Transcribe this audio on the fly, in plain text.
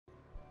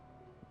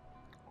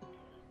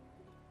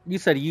You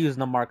said you used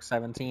the Mark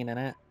 17 in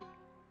it.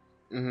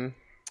 Mm-hmm.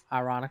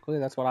 Ironically,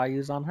 that's what I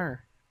use on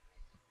her.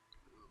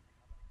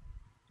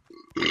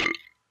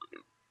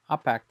 I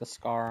packed the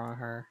Scar on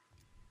her.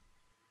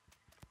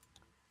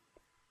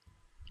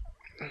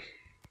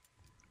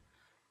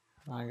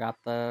 I got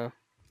the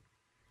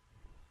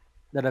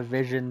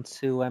Division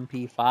 2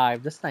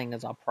 MP5. This thing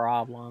is a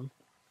problem.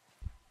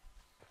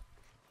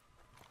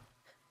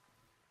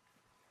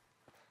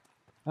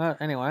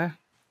 Anyway.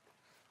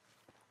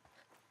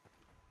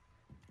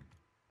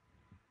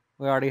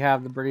 We already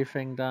have the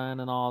briefing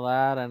done and all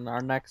that, and our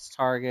next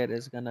target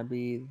is going to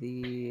be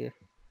the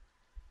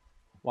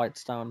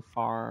Whitestone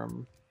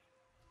Farm.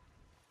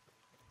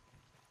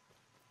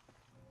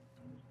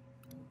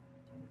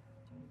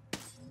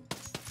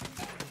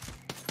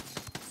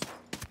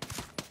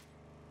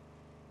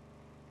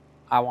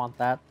 I want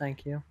that,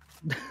 thank you.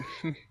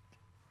 I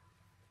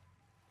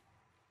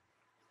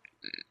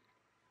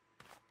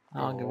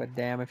don't give a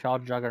damn if y'all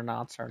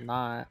juggernauts or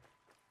not.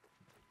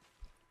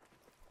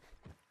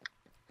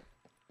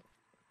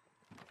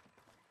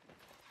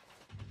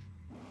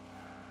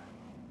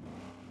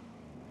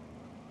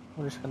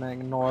 We're just gonna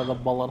ignore the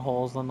bullet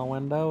holes in the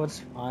window, it's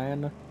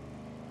fine.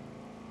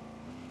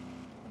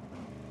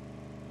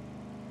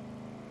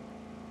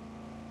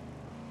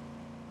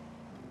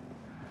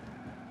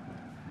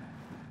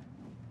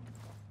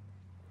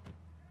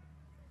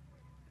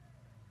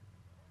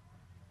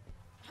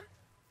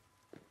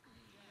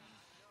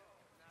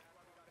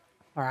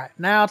 Alright,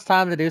 now it's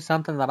time to do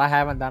something that I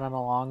haven't done in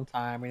a long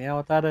time. You know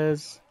what that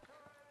is?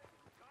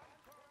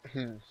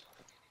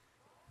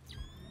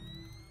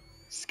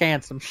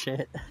 Scan some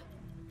shit.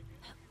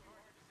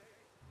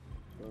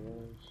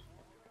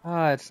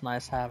 Oh, it's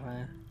nice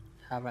having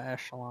an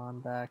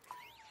echelon deck.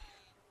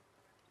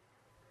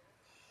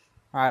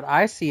 Alright,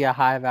 I see a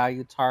high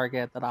value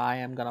target that I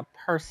am gonna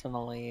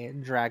personally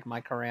drag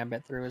my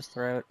Karambit through his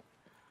throat.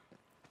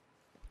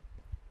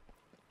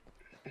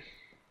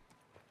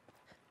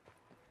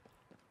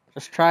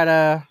 Just try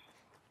to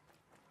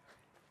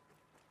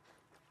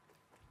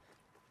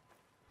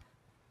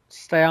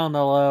stay on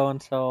the low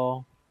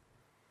until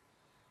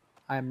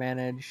I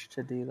manage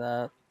to do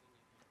that.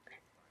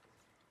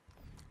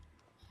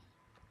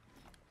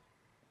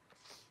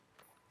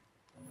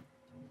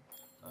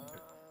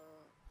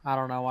 I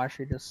don't know why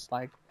she just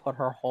like put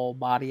her whole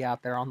body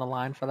out there on the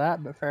line for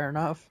that, but fair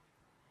enough.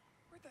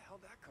 Where'd the hell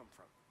that come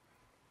from?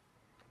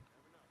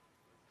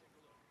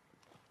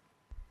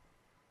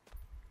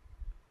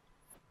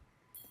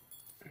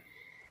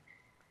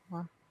 Come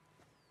on.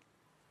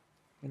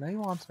 You know you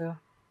want to.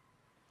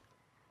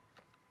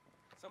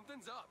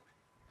 Something's up.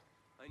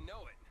 I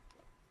know it.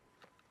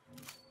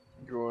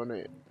 You want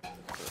it?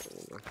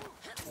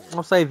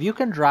 I'll say if you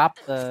can drop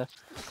the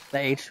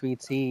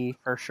HVT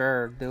for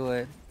sure, do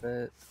it.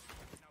 But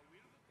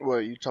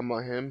What, you talking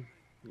about him?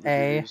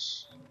 A.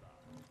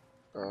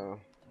 Alright,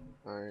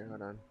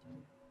 hold on.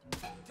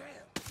 Damn.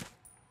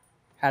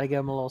 Had to give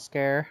him a little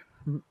scare.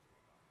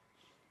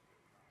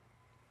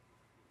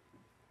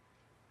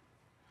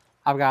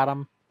 I've got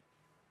him.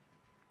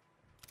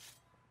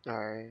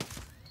 Alright.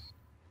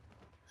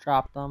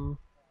 Dropped him.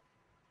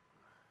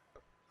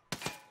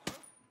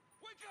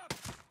 Wake up!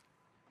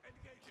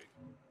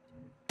 Engaging.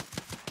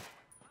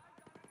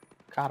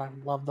 God, I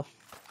love the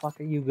fuck.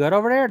 Are you good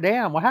over there?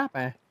 Damn, what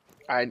happened?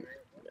 I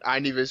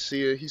didn't even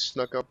see it. He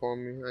snuck up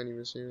on me. I didn't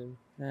even see him.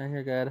 Yeah,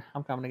 you're good.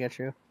 I'm coming to get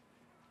you.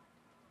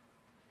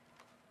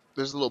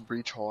 There's a little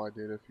breach hole I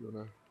did if you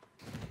wanna.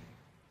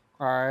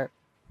 Alright.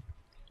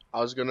 I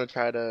was gonna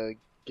try to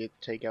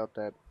take out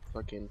that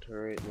fucking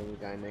turret and then the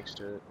guy next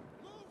to it.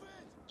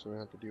 So we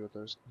don't have to deal with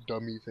those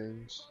dummy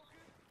things.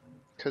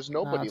 Cause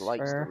nobody That's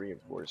likes the fair.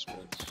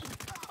 reinforcements.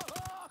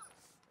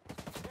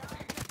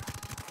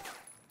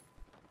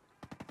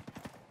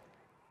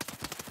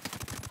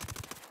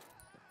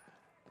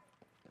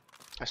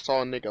 I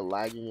saw a nigga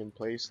lagging in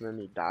place and then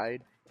he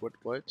died.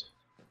 What?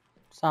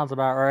 Sounds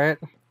about right.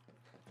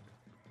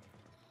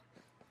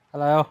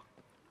 Hello?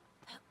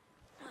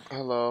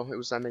 Hello, it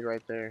was that nigga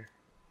right there.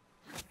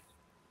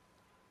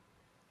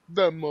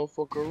 That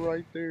motherfucker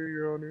right there,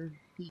 Your Honor.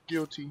 He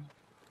guilty.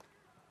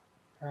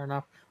 Fair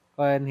enough.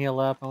 Go ahead and heal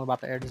up, and we're about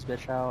to air this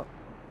bitch out.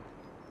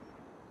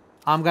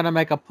 I'm gonna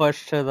make a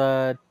push to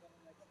the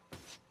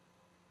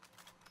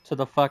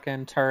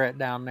fucking turret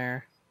down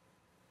there.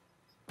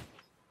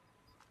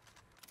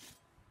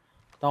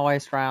 Don't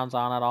waste rounds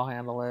on it, I'll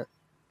handle it.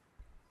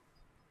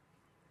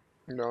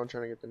 No, I'm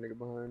trying to get the nigga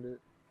behind it.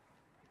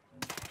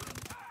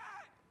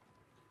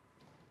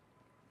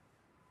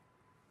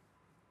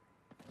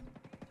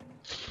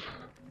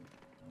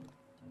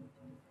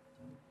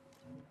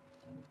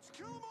 Let's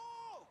kill them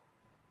all!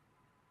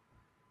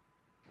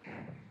 Hit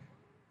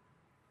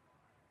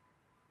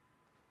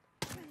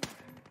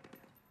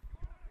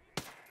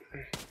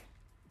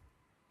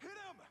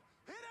him!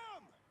 Hit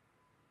him!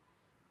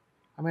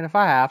 I mean, if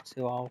I have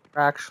to, I'll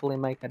actually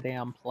make a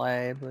damn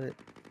play, but...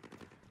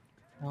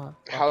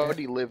 How would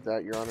he live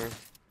that, Your Honor?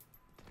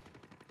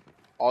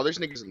 All there's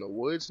niggas in the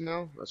woods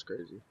now? That's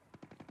crazy.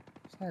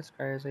 That's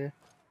crazy.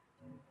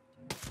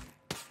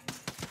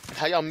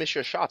 How y'all miss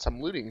your shots? I'm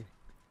looting.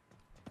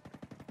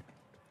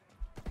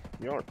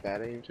 You aren't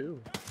bad aim too.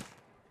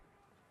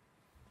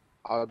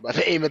 I was about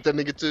to aim at the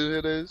nigga too.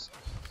 It is.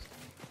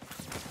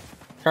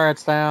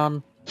 Turret's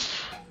down.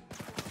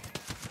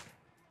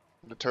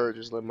 The turret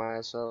just lit my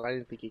ass up. I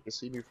didn't think he could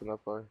see me from that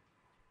far.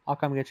 I'll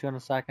come get you in a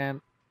second.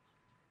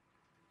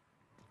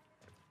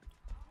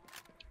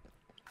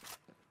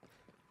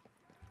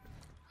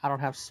 I don't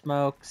have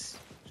smokes.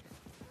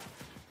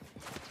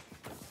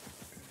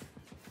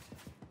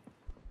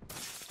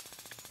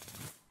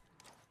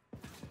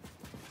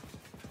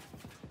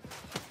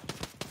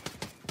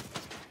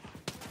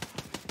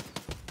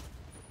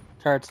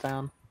 Turret's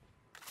down.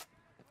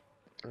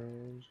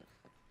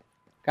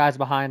 Guys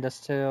behind us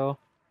too.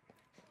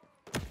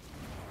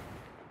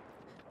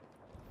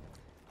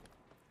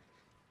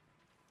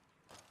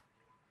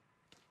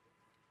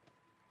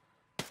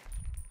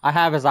 I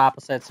have his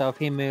opposite, so if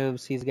he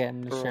moves, he's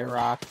getting the shit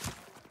rocked.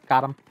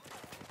 Got him.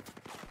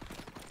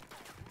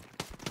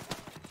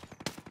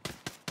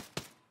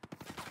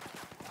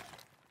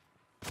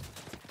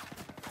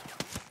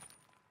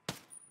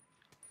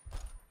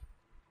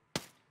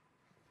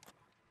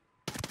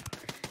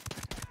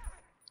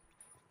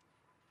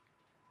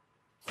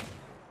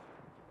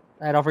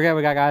 Hey, don't forget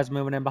we got guys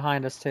moving in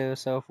behind us too,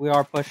 so if we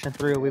are pushing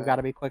through, we've got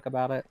to be quick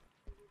about it.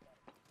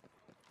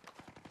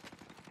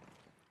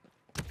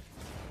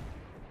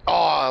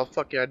 Oh,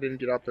 fuck yeah, I didn't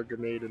get out the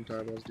grenade in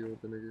time. I was dealing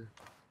with the nigga.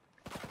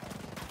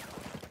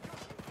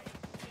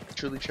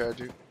 Truly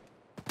tragic.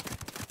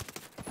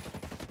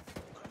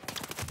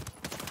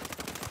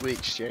 We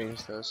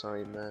exchanged though, so I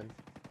ain't mad.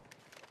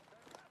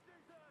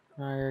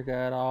 No, you're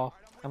good. I'll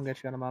come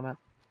get you in a moment.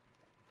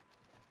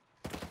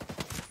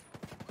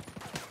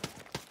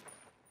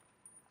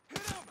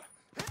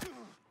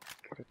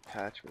 What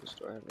attachments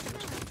do I have in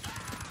this one?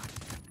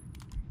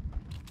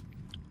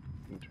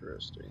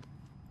 Interesting.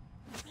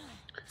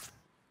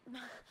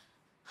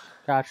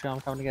 Got you. I'm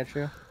coming to get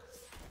you.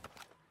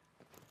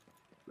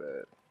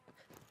 But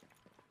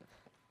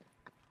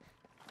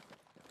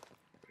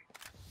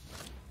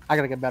I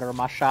gotta get better with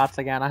my shots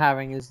again. I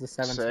haven't used the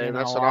 17 in a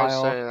that's what while. I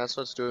was saying. That's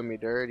what's doing me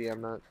dirty.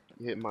 I'm not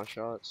hitting my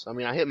shots. I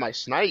mean, I hit my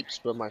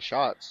snipes, but my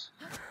shots.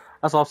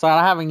 That's what I'm saying.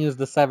 I haven't used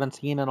the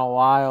 17 in a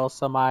while,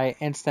 so my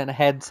instant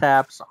head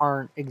taps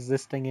aren't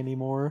existing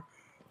anymore.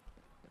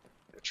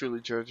 Truly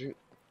tragic.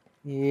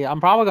 Yeah, I'm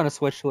probably gonna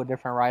switch to a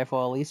different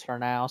rifle, at least for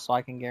now, so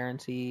I can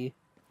guarantee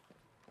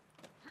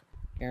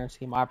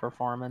my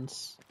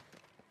performance.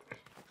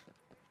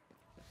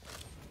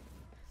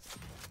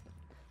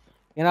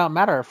 You know,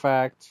 matter of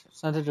fact,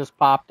 since it just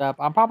popped up,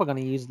 I'm probably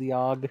gonna use the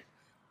AUG.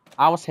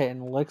 I was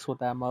hitting licks with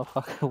that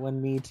motherfucker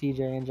when me,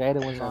 TJ, and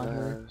Jada was on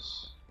here.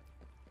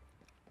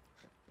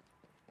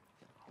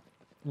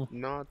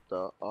 Not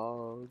the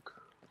AUG.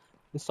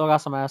 We still got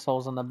some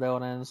assholes in the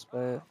buildings,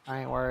 but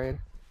I ain't worried.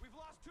 We've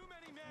lost too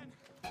many men.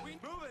 We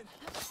moving.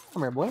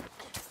 Come here, boy.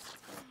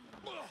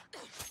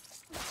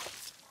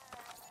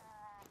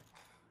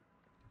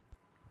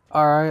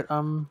 Alright,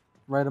 I'm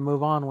ready to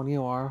move on when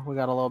you are. We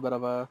got a little bit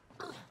of a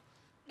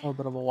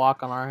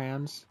walk on our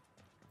hands.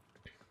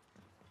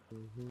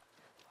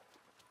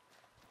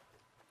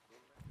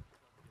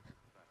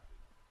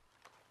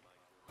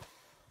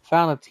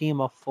 Found a team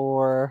of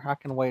 4. I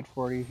can wait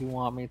for you if you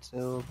want me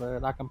to,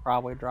 but I can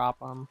probably drop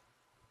them.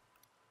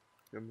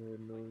 I'm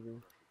heading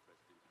over.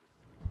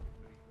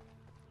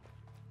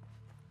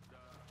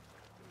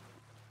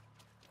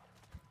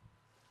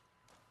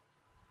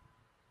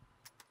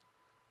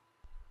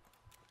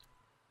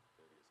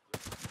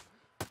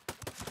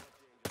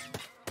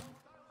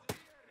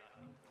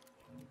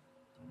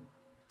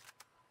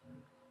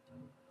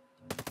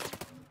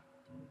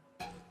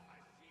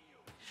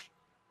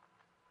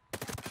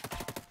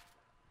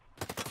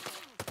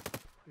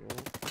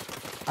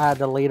 I had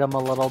to lead him a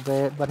little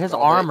bit, but his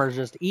armor's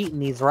just eating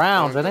these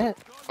rounds, isn't it?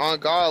 Oh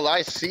god,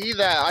 I see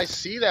that. I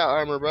see that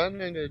armor, bro.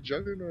 I'm in a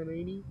juggernaut,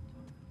 ain't he?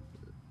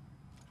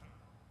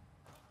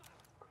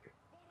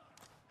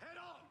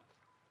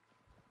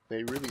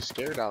 They really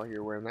scared out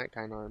here wearing that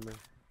kind of armor.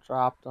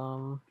 Dropped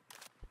them.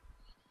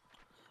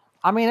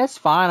 I mean, it's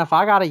fine. If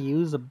I gotta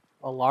use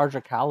a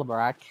larger caliber,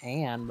 I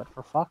can, but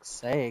for fuck's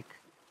sake.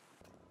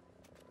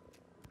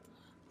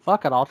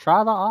 Fuck it, I'll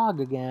try the AUG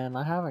again.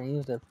 I haven't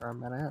used it for a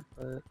minute,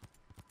 but...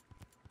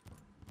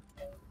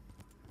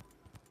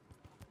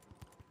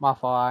 My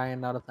fault, I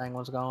didn't know the thing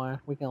was going.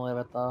 We can live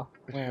it, though.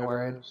 We ain't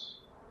worried.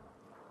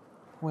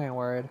 We ain't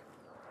worried.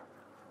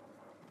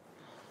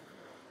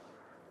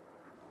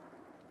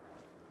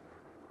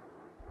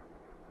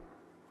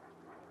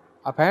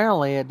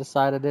 Apparently, it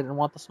decided it didn't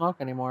want the smoke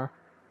anymore.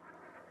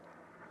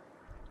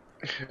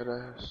 It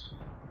is.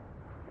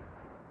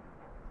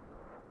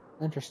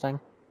 Interesting.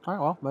 Alright,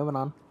 well, moving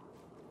on.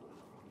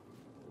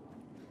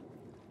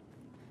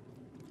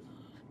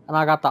 And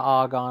I got the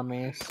AUG on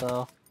me,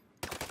 so...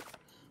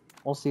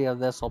 We'll see if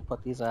this will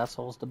put these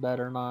assholes to bed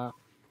or not.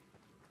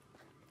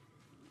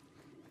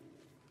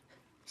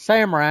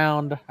 Same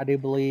round, I do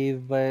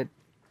believe, but...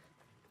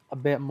 a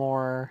bit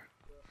more...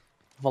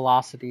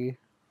 velocity.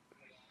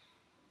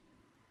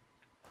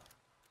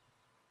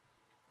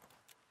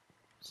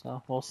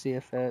 so we'll see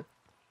if it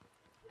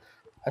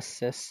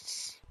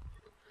assists.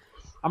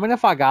 I mean,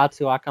 if I got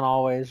to, I can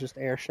always just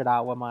air shit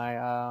out with my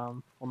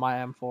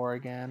M4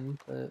 again,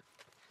 but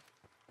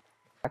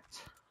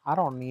I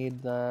don't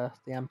need the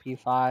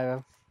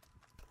MP5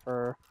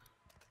 for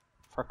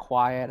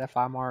quiet if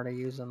I'm already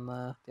using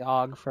the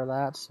AUG for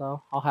that,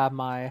 so I'll have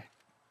my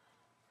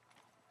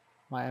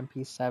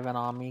MP7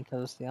 on me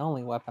because it's the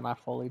only weapon I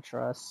fully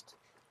trust.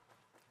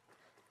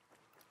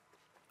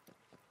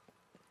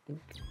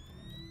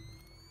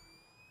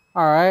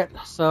 Alright,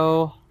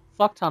 so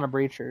fuck ton of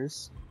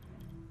breachers.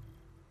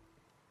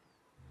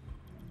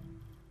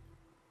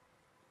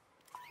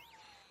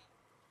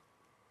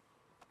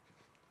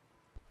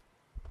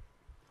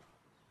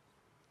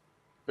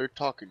 They're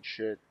talking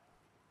shit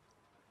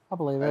I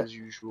believe it. as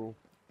usual.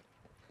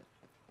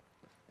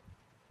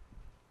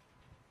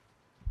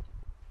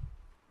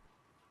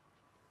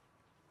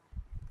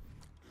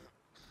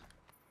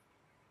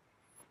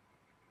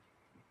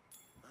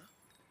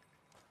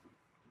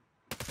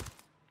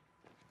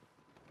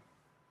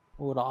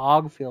 Ooh, the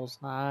AUG feels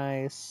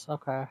nice.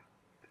 Okay.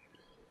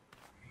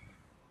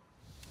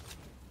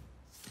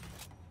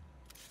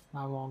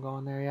 I won't go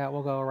in there yet.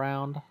 We'll go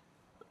around.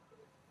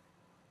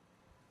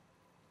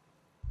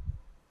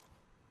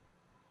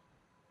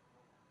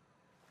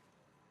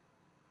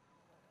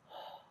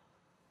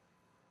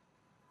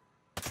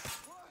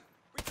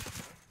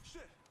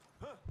 Shit.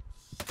 Huh.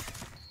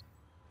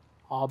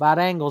 All about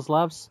angles,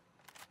 loves.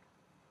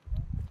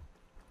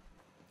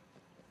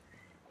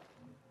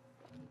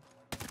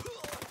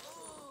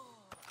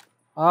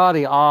 Oh,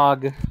 the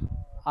AUG.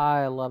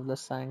 I love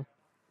this thing.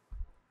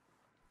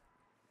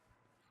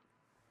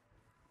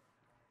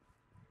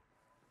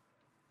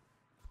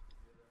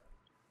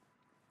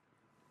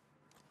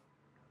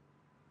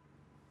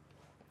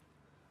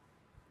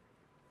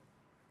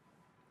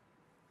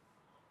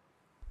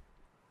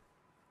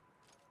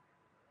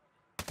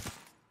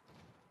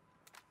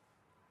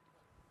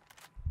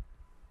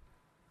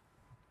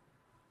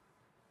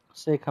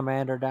 See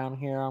Commander down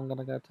here. I'm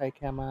gonna go take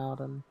him out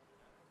and.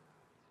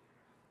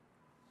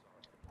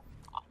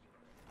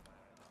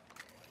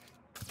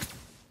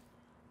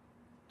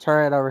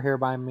 Turret over here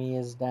by me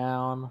is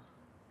down.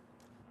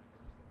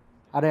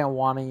 I didn't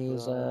want to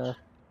use a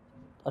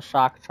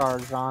shock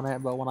charge on it,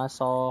 but when I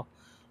saw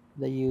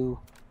that you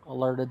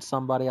alerted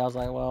somebody, I was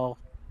like, well,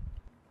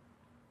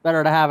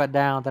 better to have it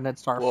down than it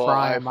start Well,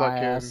 I frying my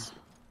fucking ass.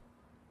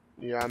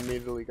 yeah, I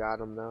immediately got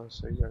him now.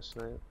 So you got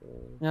sniped.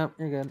 Yep,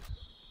 you're good.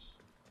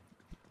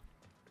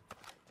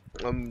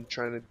 I'm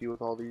trying to deal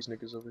with all these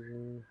niggas over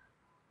here.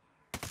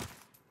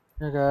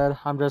 You're good.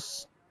 I'm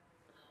just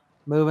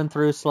moving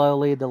through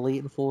slowly,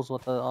 deleting fools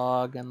with the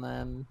AUG, and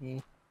then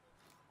he.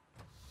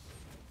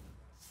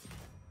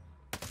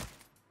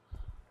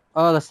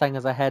 Oh, this thing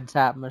is a head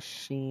tap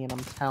machine, I'm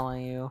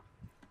telling you.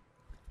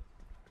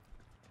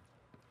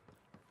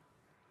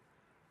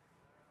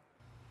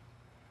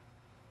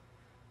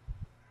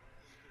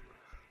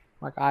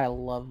 Like, I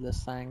love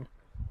this thing.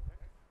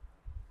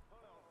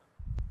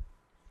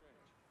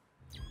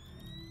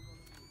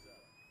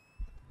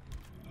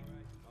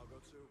 I'll go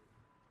too.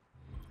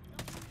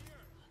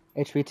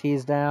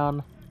 HVT's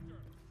down.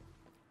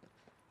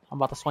 I'm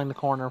about to swing the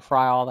corner and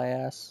fry all the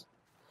ass.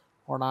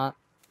 Or not.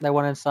 They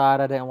went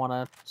inside. I didn't want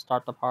to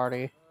start the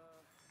party. It's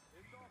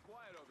all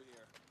quiet over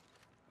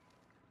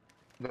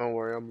here. Don't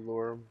worry, I'm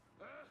lure him.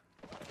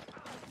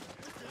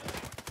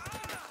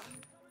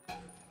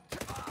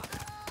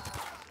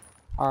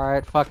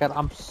 Alright, fuck it.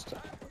 I'm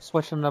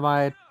switching to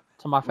my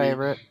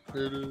favorite.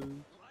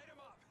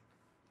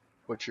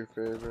 What's your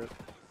favorite?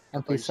 I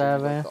thought you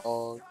said you MP7. liked the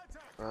AUG.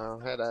 Oh,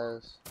 head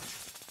ass.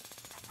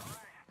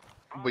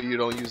 But you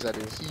don't use that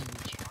in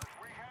Siege.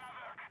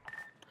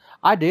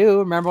 I do.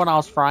 Remember when I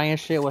was frying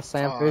shit with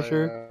Sam Oh,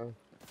 Fisher? yeah.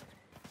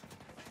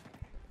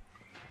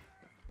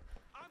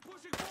 I'm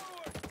pushing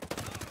forward.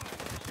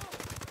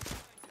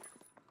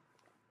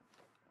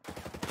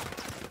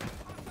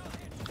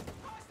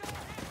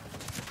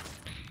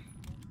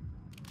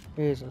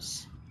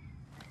 Jesus.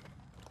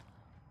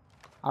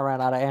 I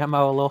ran out of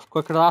ammo a little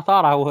quicker than I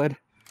thought I would.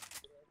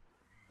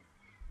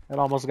 It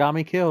almost got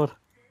me killed.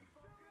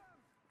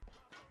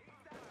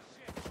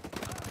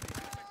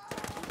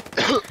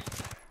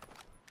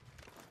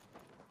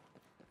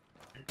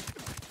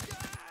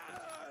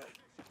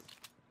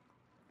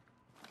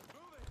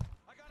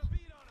 I got a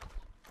beat on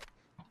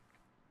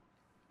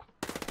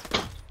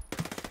him.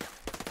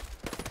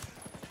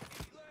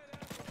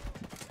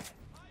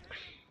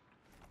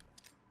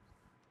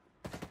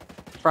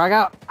 Frag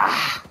out.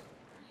 Ah!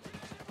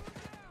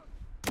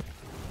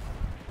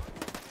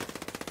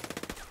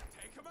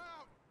 Take him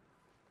out.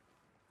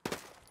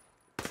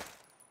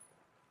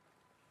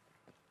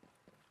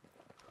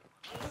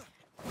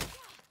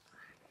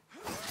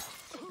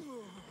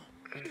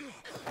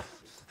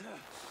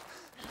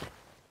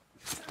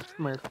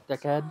 Come here,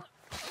 dickhead.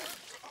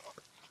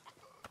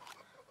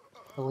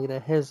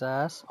 Deleted his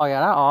ass. Oh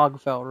yeah, that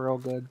AUG felt real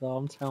good though,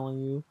 I'm telling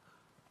you.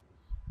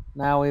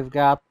 Now we've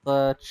got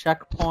the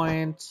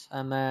checkpoint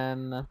and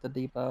then the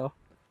depot.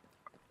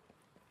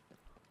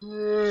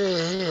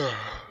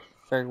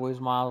 Figured we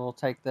might as well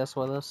take this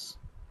with us.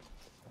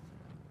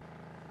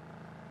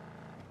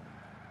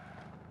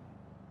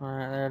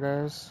 Alright, there it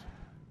is.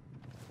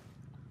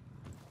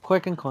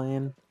 Quick and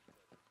clean.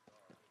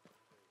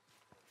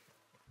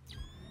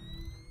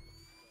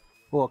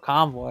 Ooh, a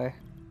convoy.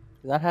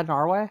 Is that heading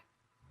our way?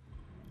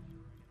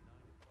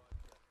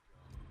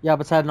 Yeah,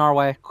 but it's heading our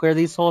way. Clear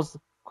these fools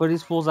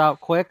out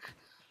quick,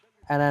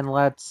 and then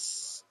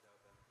let's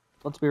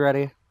be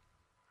ready.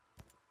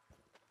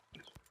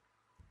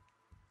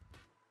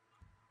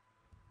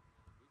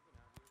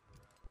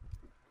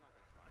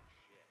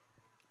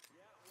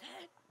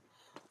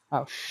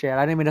 Oh shit,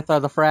 I didn't mean to throw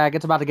the frag.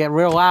 It's about to get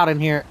real loud in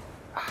here.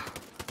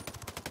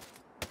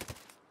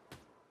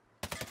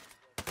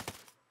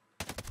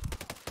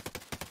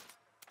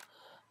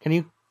 Can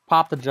you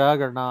pop the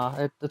jug or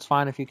nah? It's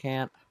fine if you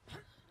can't.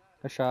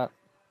 A shot.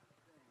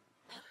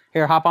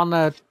 Here, hop on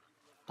the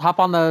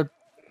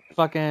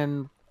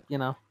fucking, you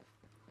know,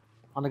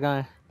 on the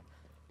guy.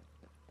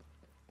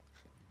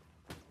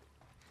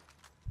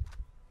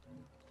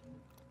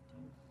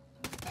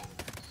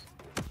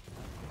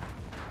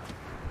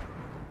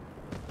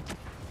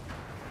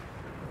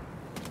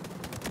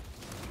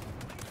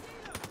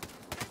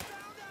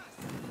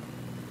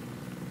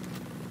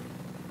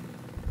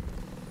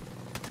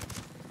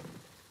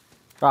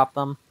 Drop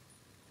them.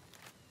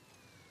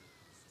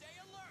 Stay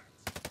alert.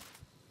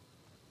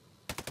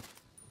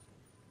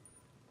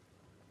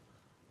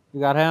 You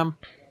got him?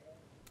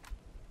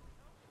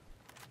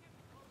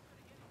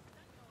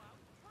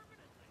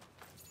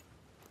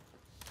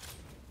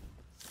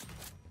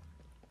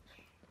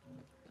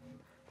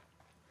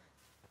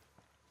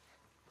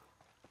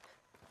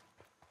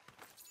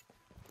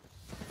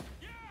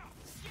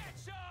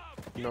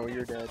 No,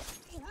 you're dead.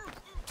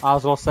 I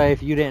was gonna say,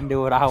 if you didn't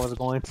do it, I was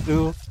going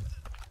to.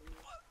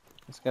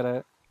 Let's get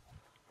it.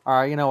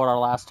 Alright, you know what our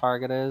last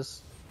target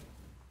is.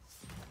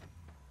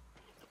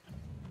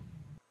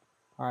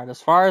 Alright,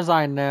 as far as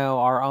I know,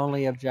 our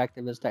only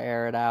objective is to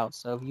air it out.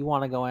 So if you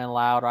want to go in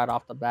loud right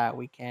off the bat,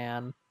 we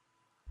can.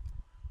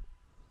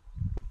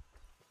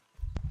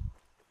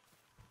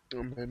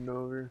 I'm heading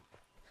over.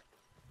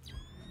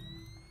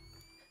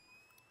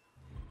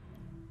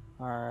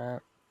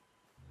 Alright.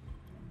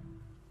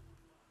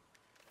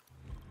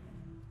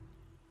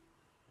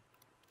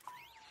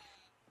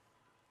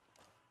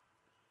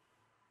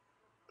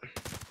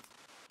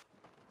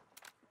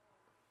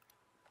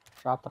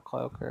 Drop the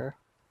cloaker.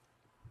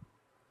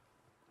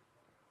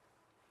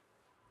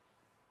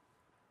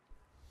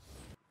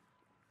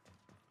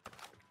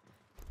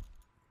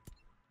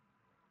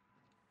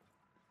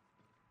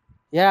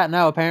 Yeah,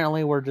 no,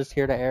 apparently we're just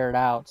here to air it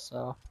out,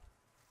 so.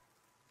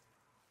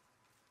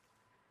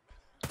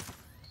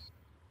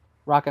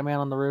 Rocket Man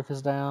on the roof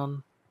is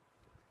down.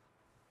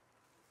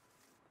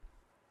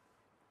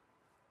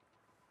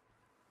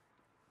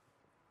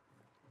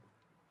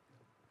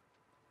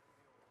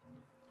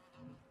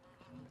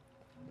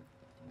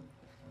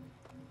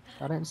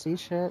 I didn't see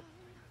shit.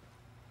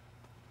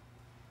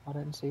 I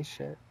didn't see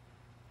shit.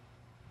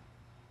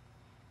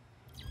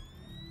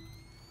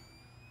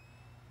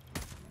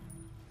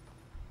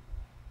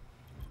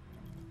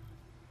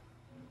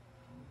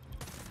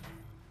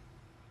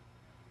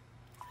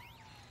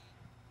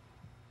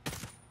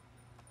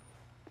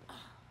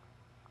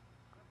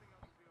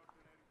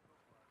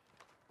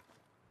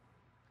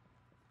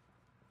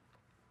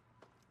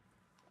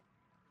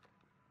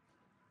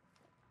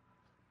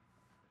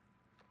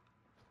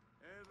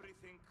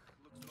 Everything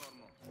looks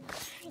normal.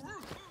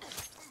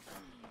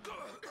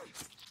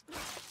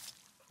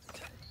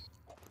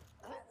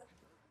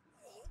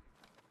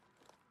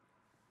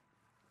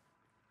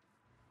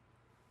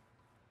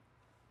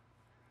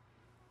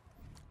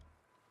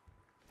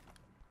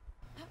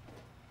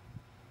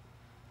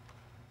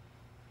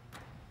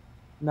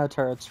 No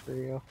turrets for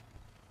you.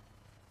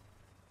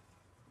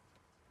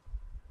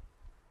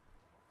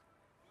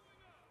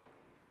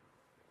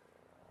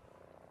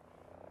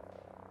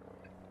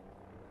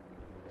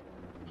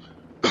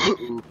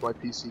 Ooh, my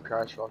PC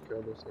crashed while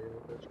killing this thing.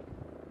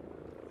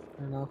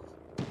 Fair enough.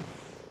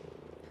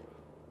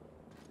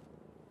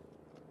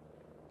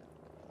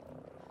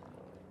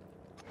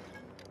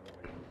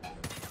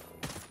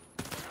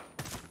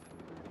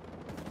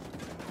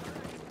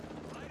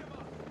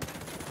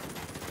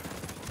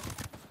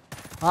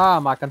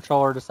 Ah, my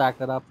controller just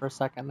acted up for a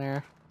second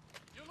there.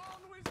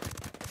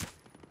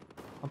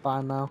 I'm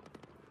fine now.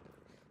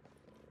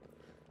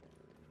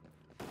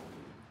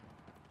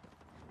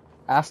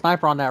 Ah,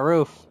 sniper on that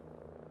roof.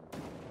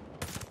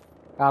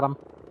 Got him.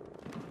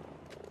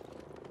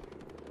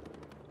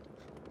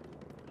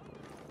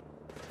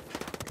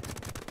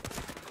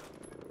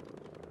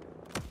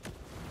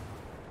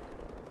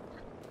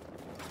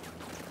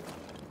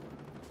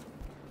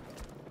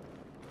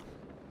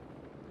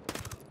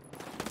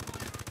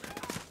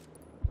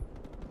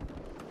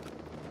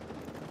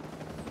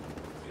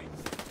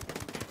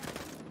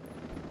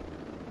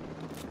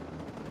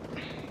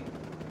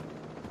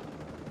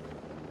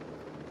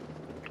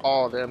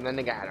 Oh, damn, then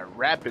they got a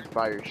rapid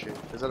fire shit.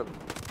 Is that a...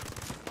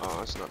 Oh,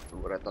 that's not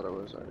what I thought it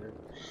was either.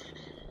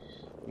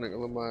 I'm not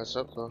gonna let my ass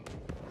up though.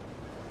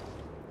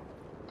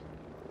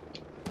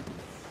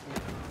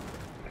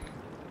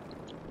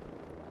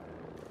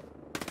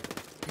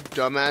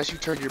 Dumbass, you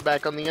turned your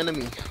back on the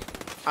enemy.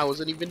 I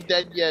wasn't even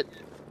dead yet.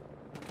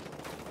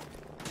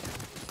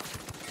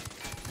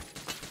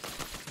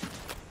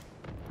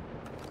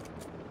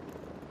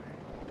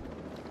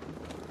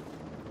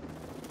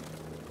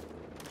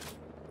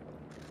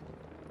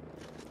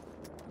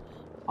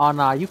 Oh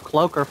nah, you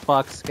cloaker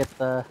fucks get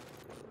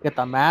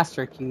the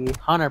master key,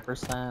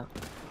 100%.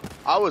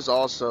 I was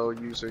also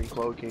using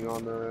cloaking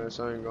on the ass,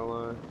 I ain't gonna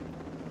lie.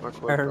 I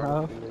cloaked Fair on a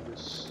enough. few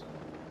niggas.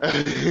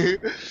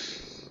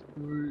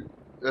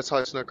 That's how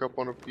I snuck up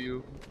on a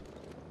few.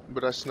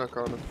 But I snuck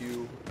on a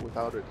few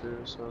without it too,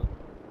 so.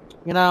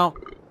 You know,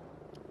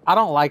 I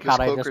don't like how This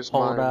they just cloaker's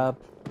pulled mine. up.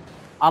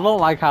 I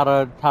don't like how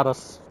the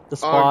Oh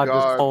squad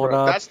just god, pulled bro.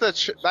 up.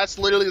 That's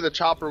literally the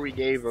chopper we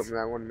gave him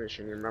that one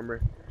mission,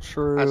 remember?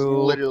 That's True.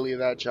 literally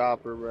that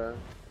chopper, bro.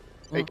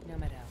 Hey,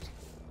 Nomad out.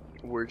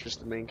 we're just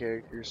the main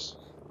characters.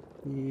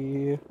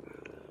 Yeah,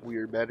 We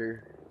are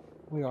better.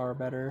 we are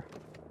better.